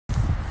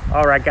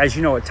All right, guys,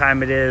 you know what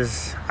time it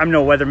is. I'm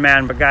no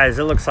weatherman, but guys,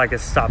 it looks like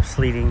it's stopped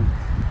sleeting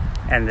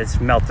and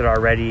it's melted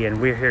already. And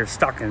we're here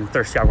stuck in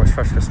Thirsty Aguas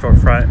Frescas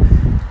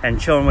storefront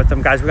and chilling with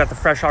them. Guys, we got the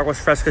fresh Aguas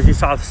Frescas. You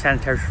saw the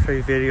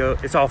sanitary video.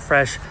 It's all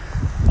fresh.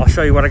 I'll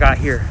show you what I got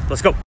here.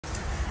 Let's go.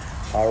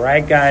 All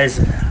right, guys,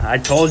 I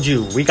told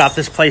you we got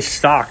this place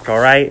stocked, all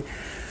right?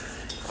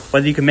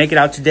 Whether you can make it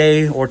out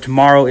today or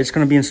tomorrow, it's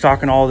going to be in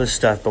stock and all this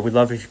stuff. But we'd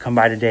love if you come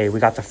by today. We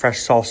got the fresh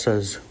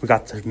salsas. We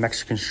got the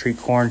Mexican street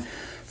corn.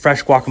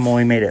 Fresh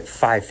guacamole made at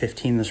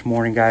 5:15 this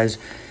morning, guys.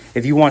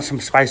 If you want some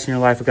spice in your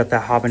life, we got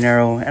that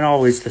habanero and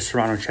always the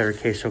Serrano cheddar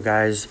queso,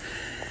 guys.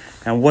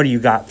 And what do you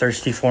got,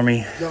 Thirsty, for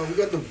me? Yo, we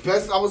got the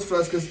best Aguas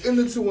Frescas in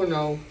the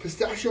 2-0.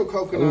 Pistachio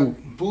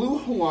coconut, blue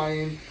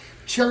Hawaiian,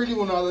 cherry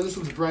limonada. This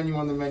one's brand new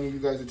on the menu. You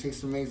guys, it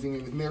tastes amazing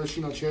with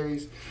maraschino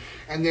cherries.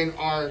 And then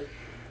our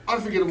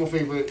unforgettable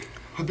favorite,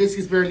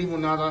 hibiscus berry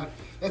limonada.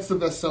 That's the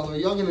best seller.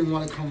 Y'all gonna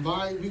want to come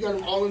by. We got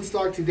them all in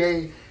stock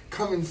today.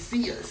 Come and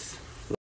see us.